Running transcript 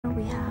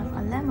we have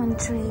a lemon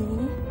tree.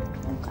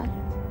 Look at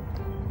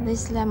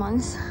these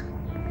lemons.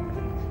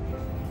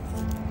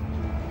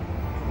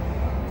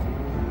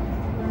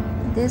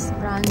 This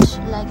branch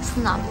like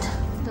snapped.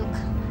 Look,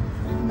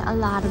 a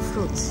lot of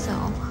fruits. So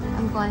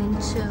I'm going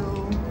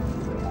to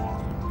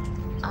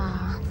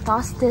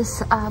toss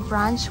this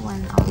branch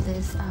when all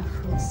these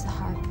fruits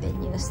have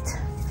been used,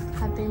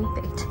 have been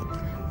picked.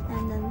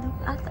 And then look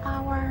at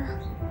our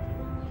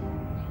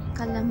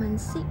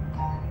calamansi.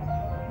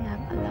 We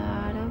have a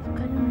lot of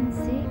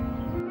calamansi.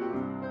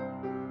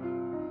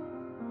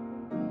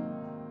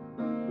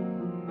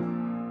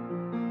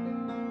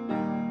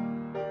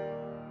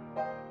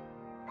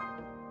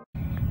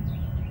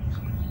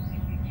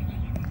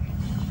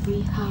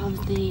 We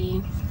have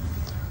the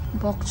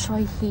bok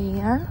choy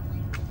here.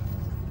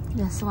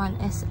 This one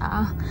is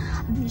I'm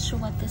not sure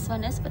what this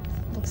one is, but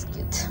it looks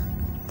cute.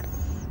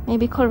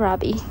 Maybe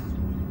kohlrabi.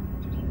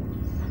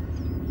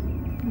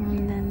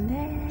 And then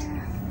there.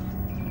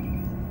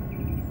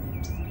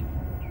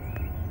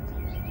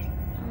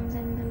 And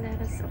then the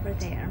lettuce over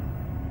there.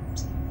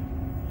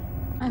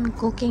 I'm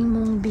cooking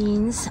mung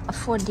beans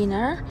for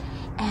dinner.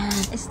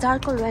 And it's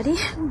dark already,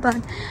 but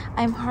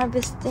I'm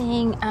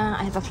harvesting,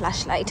 I have a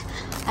flashlight.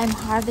 I'm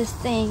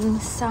harvesting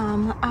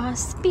some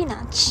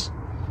spinach.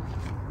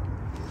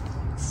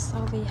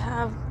 So we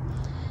have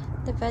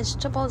the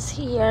vegetables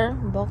here,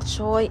 bok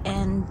choy,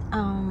 and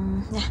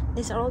yeah,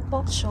 these are all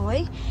bok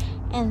choy,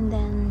 and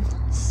then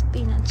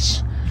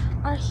spinach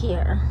are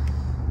here.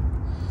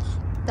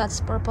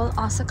 That's purple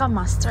Osaka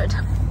mustard,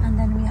 and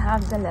then we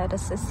have the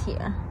lettuces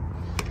here.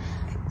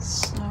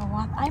 So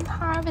what I'm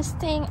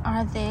harvesting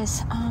are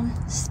these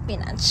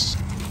spinach,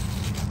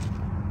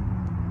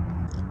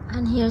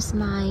 and here's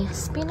my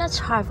spinach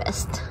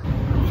harvest.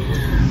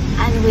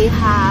 And we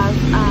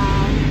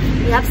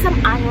have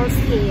some annuals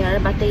here,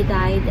 but they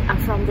died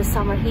from the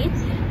summer heat.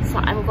 So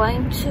I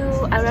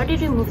already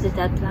removed the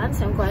dead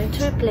plants. I'm going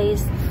to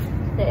replace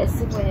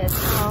this with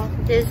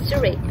these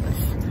geraniums.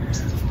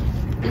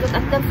 Look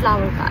at the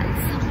flower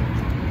buds.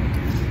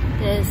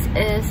 This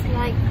is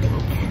like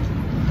pink.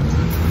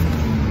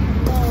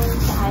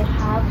 I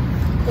have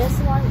this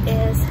one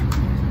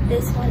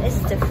is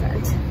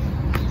different.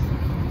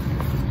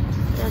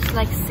 There's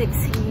like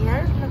 6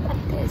 here. Look at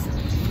this.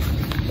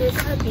 These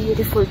are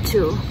beautiful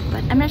too,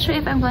 but I'm not sure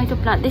if I'm going to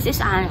plant. This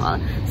is annual,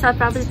 so I'll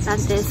probably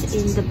plant this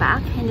in the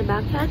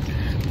backyard.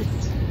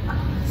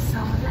 So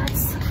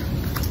let's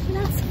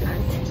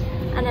plant.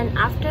 And then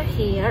after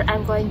here,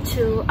 I'm going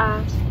to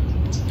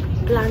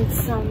plant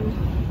some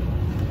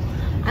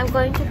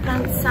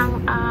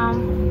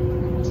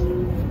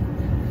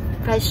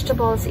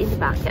vegetables in the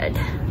backyard.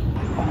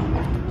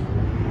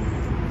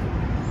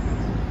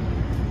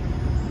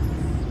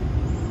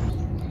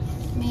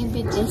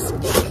 Maybe this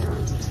pink.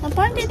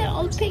 Apparently they're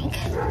all pink,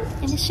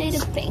 in the shade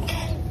of pink.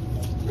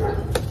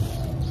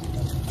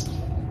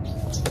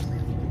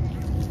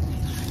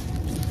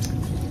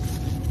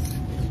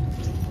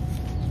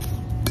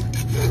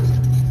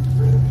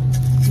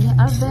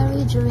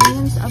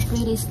 Geraniums are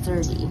pretty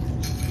sturdy.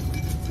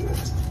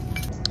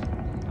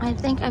 I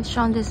think I've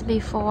shown this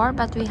before,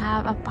 but we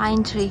have a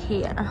pine tree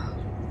here.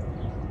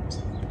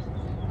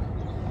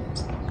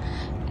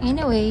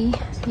 Anyway,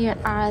 here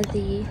are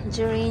the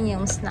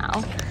geraniums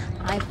now.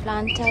 I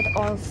planted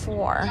all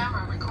 4.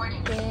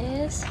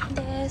 This,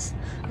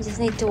 I just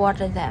need to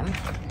water them.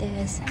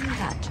 This and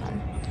that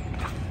one.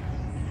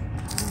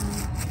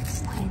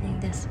 I think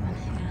this one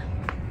here.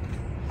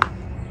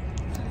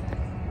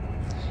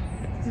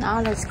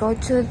 Now let's go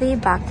to the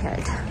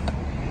backyard.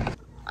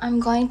 I'm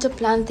going to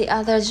plant the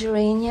other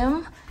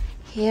geranium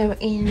here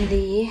in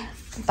the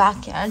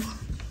backyard.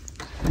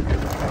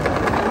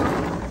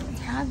 We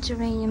have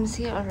geraniums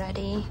here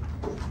already.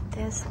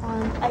 This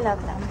one, I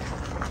love them.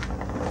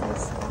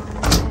 This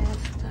one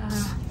is the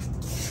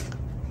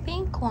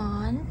pink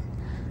one,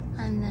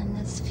 and then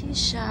there's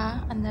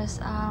fuchsia, and there's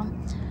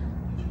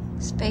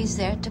space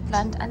there to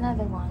plant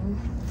another one.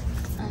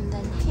 And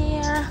then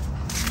here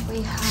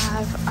we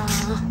have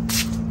oh,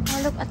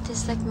 look at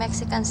this, like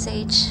Mexican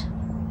sage.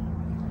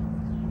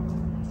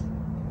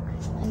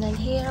 And then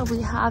here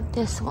we have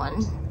this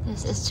one.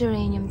 This is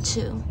geranium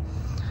too.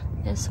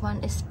 This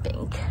one is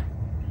pink.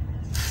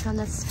 So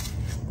let's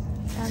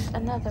plant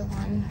another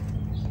one.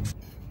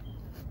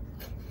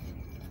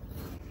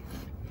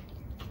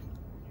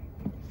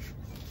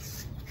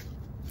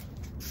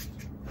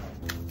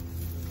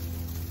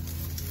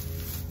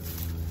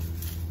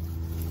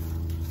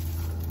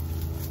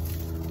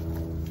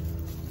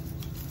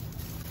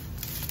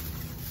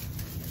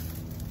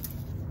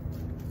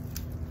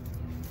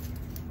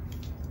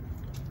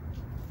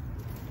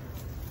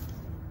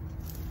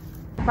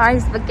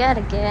 Paris Baguette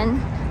again.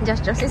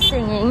 Josh is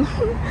singing.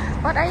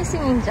 What are you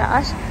singing,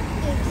 Josh?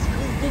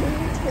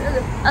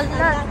 A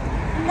lot.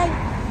 Like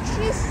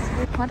juice.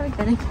 What are we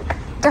getting?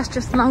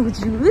 Just mango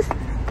juice.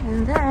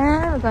 And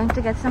then we're going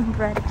to get some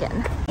bread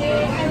again.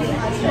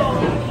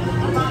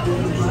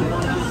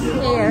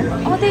 Here.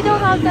 Oh, they don't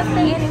have that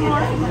thing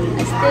anymore.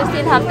 They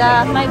still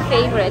have my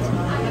favorite.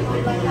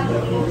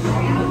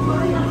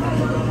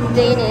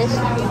 Danish,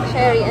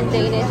 cherry and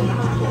Danish.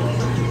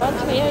 What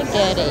we are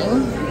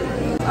getting?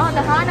 Oh,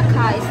 the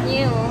Hanukkah is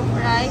new,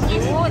 right?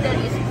 Oh, that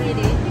is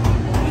pretty.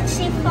 It's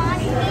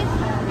chiffon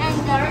and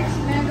there's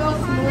mango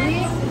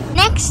smoothie.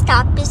 Next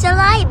stop is the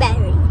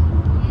library.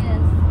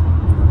 Yes.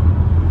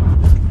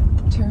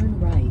 Turn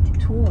right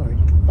toward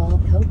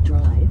Bob Hope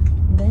Drive,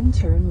 then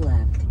turn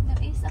left.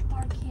 There is a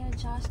park here,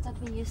 Josh, that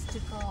we used to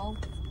go.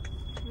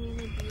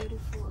 Really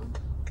beautiful.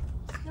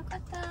 Look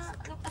at the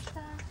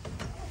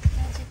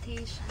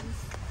vegetation.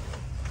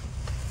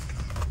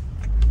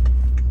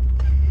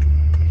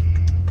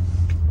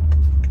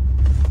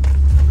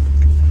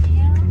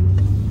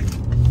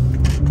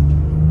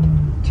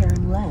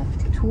 Turn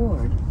left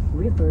toward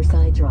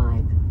Riverside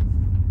Drive.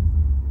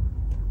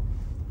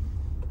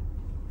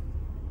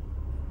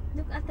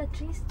 Look at the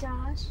trees,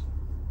 Josh.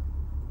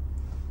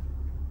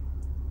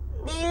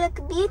 They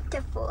look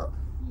beautiful.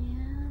 Yeah,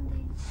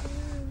 they do.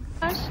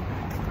 Josh,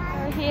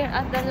 we're here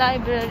at the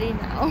library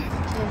now.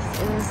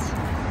 This is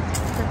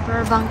the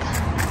Burbank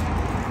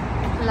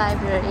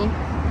Library.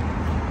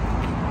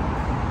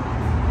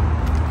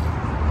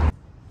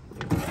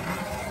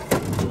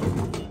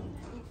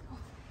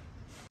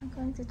 I'm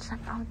going to check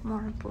out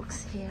more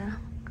books here.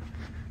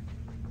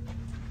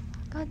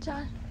 Go,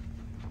 Josh.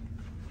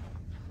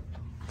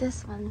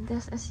 This one,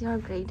 this is your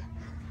grade.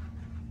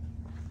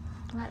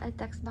 While I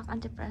text back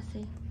Auntie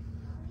Pressy.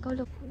 Go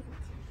look.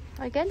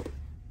 Again?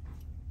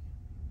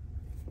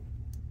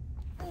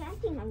 Yeah, I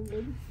think I'm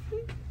good.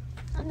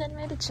 And then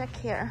maybe check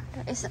here.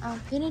 There is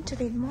you need to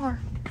read more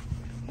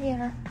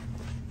here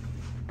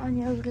on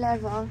your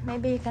level.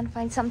 Maybe you can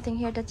find something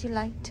here that you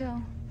like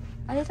too.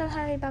 A little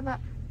hurry, Baba.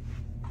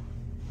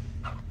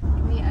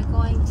 We are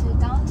going to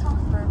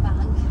downtown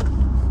Burbank.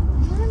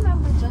 Do you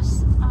remember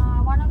just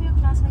one of your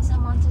classmates in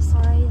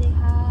Montessori?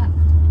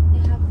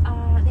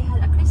 They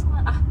had a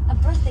Christmas a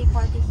birthday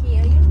party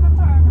here. You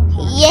remember or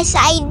no? Yes,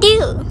 I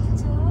do.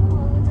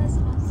 Oh, that's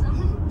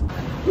awesome.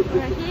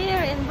 We're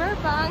here in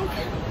Burbank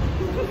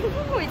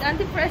with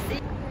Auntie Pressy.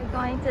 We're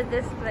going to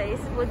this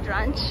place, Wood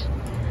Ranch.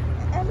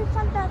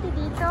 Elephant dati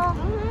dito.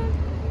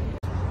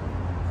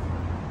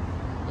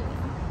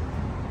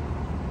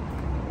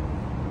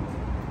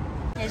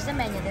 Here's the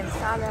menu. They have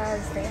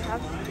salads, they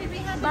have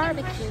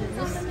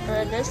barbecues,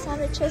 burgers,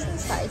 sandwiches, and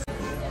sides.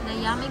 The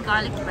yummy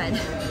garlic bread.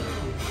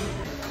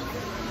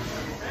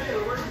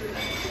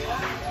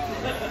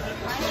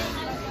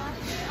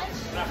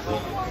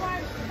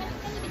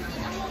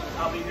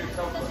 I'll be here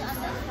till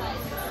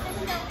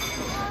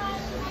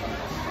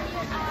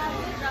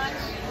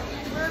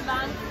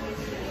Burbank.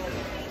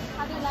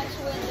 Having lunch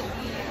with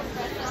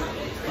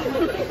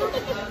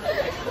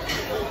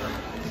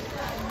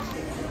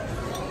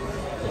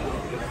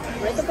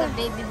Where's the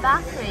baby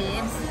back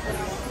ribs?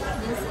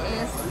 This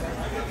is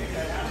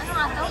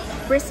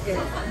Brisket.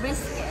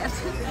 brisket.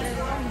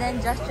 And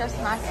then just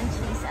mac and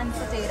cheese and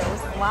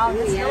potatoes. Wow,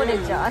 that's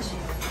loaded, Josh.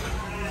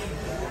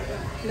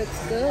 Looks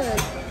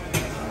good.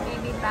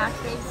 Baby back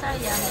ribs are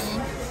yummy.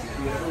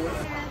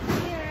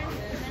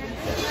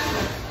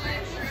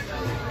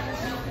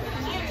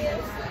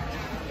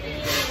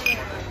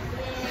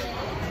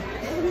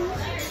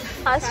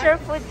 How's your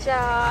food,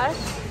 Josh?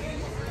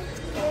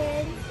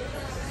 Good.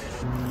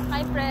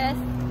 Hi, Press.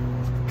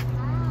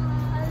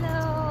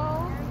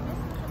 Hello.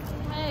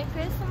 Merry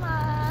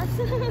Christmas.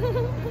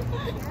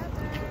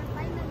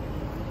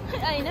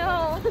 I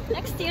know.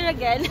 Next year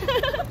again.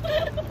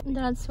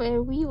 That's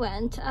where we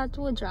went at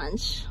Wood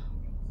Ranch.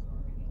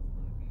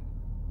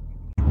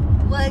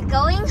 We're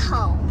going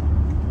home.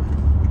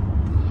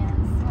 Yes,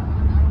 we're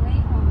on our way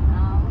home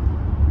now.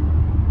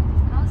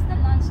 How's the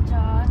lunch,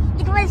 Josh?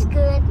 It was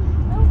good.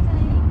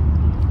 Okay.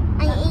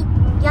 I ate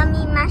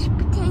yummy mashed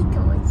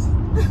potatoes.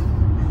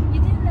 You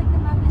didn't like the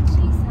mac and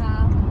cheese,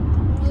 huh?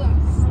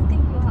 Yes. I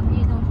think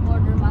you don't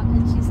order mac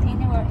and cheese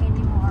anywhere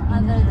anymore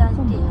other than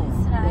this,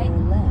 right?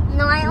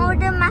 No, I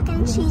order mac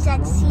and cheese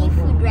at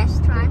seafood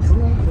restaurants,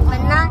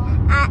 but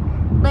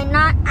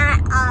not at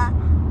a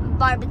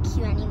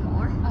barbecue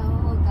anymore.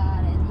 Oh,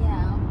 got it.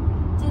 Yeah.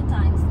 2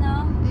 times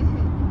now.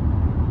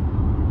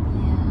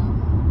 Yeah.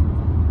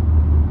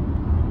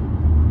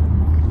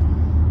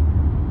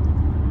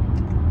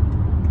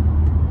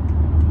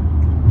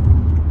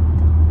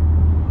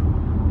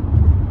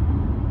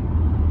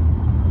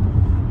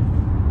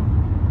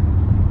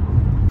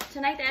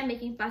 Tonight I'm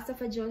making pasta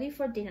fagioli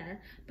for dinner.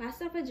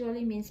 Pasta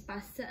fagioli means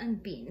pasta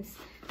and beans.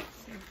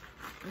 So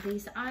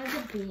these are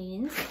the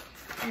beans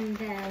and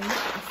then the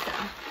pasta.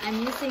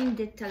 I'm using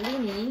the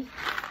Tallini,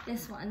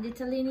 this one, the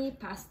Tallini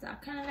pasta,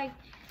 kind of like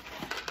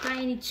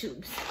tiny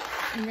tubes.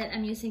 And then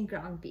I'm using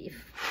ground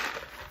beef.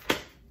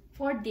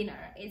 For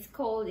dinner, it's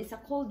cold, it's a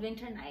cold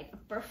winter night.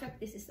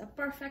 This is a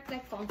perfect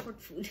like comfort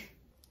food.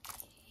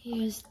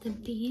 Here's the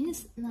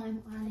beans. Now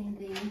I'm adding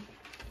the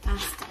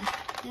pasta.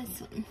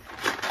 This one.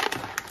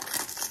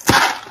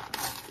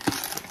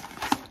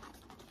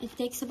 It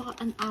takes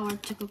about an hour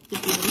to cook the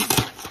beans.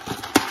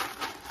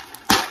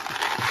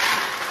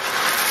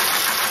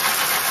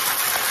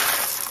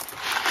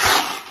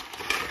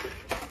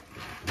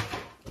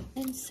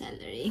 And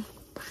celery.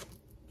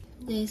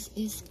 This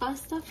is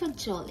pasta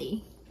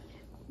fagioli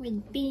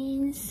with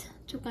beans,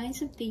 2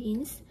 kinds of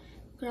beans,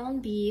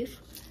 ground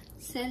beef,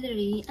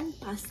 celery, and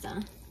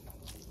pasta.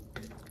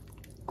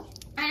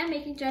 I am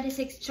making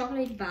 26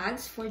 chocolate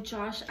bags for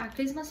Josh's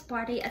Christmas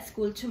party at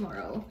school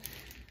tomorrow.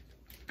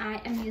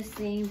 I am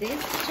using these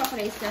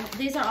chocolates.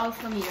 These are all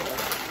from Europe.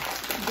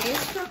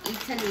 This from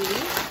Italy.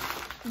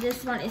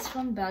 This one is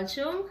from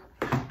Belgium.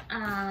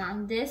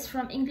 This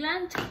from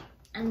England.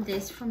 And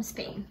this from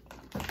Spain.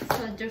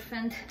 So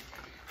different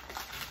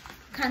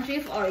country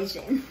of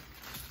origin.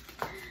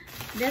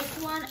 This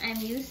one I'm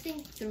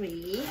using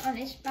 3 on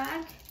each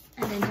bag.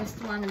 And then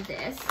just one of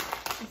this.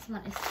 This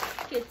one is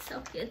cute, so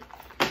cute.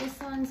 These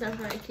ones are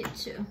very cute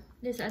too.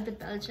 These are the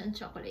Belgian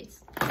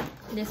chocolates.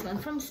 This one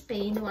from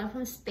Spain. The one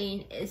from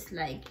Spain is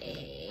like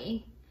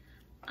a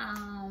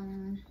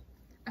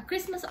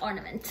Christmas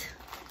ornament.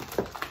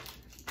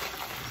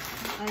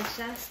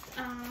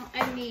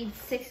 I made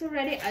 6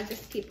 already. I'll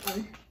just keep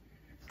on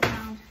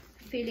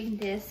filling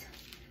these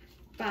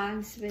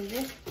bags with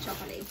this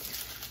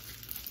chocolates.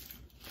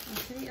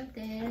 3 of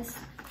this,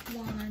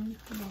 1,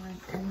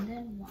 and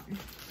then 1.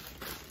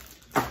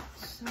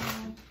 So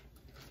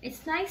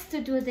it's nice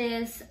to do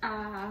this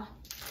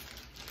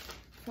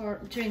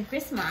during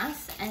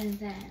Christmas and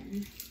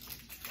then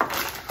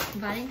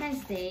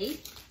Valentine's Day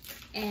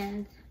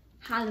and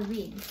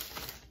Halloween.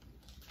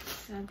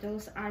 So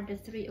those are the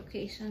 3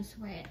 occasions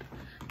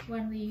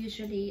when we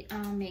usually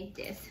make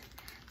this.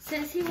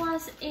 Since he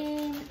was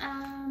in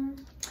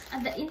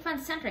at the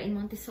infant center in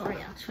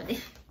Montessori actually,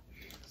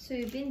 so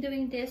we've been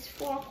doing this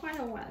for quite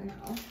a while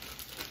now,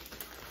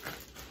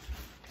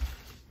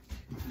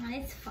 and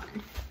it's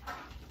fun.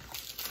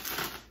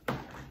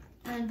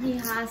 And he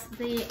has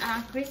the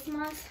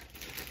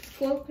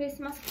school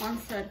Christmas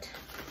concert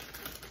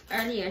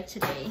earlier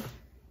today,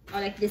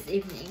 or like this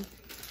evening.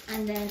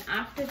 And then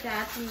after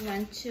that we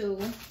went to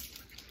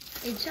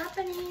a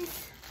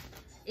Japanese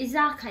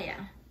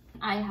Izakaya.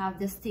 I have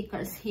the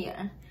stickers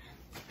here.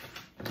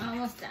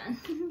 Almost done.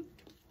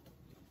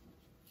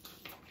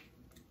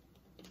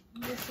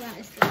 This one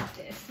is like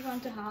this. You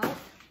want to have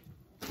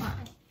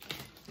one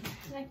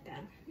like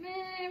that.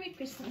 Merry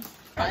Christmas.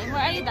 Where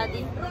are you,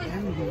 Daddy? We're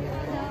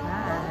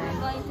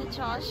going to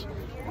Josh's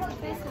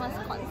Christmas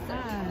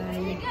concert.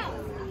 We're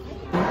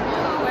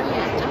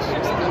here at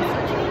Josh's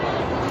concert.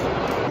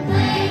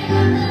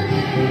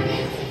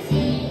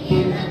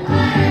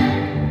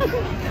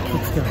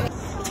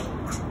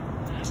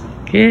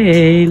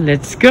 Okay,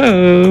 let's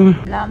go.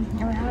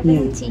 We're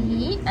having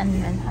tea, and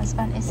then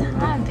husband is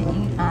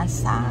having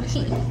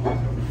asahi.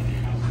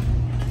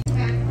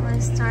 We're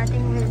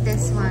starting with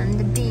this one,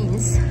 the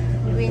beans,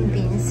 green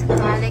beans,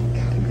 garlic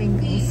green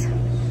beans.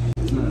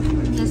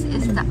 This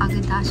is the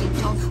agadashi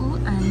tofu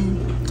and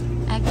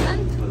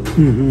eggplant.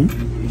 And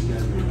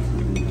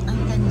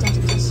then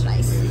just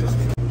rice.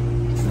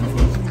 It's the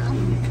beef now.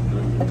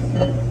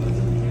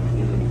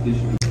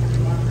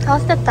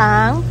 How's the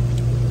tang?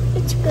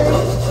 It's good.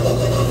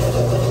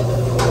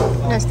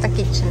 That's the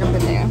kitchen over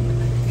there.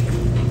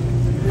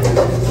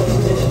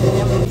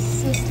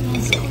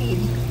 Sizzling squid.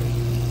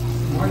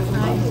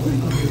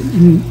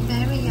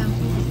 Very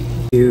yummy.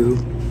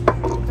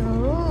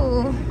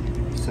 Oh,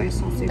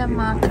 the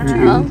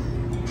mackerel.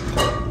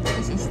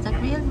 This is the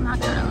grilled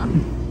mackerel.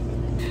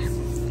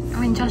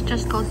 When Josh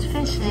just goes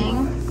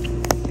fishing,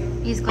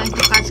 he's going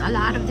to catch a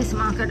lot of this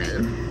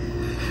mackerel.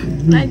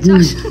 Right,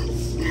 Josh?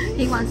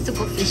 He wants to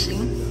go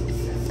fishing.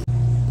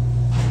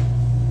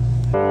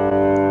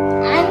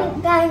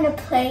 I'm going to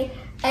play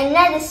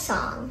another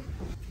song.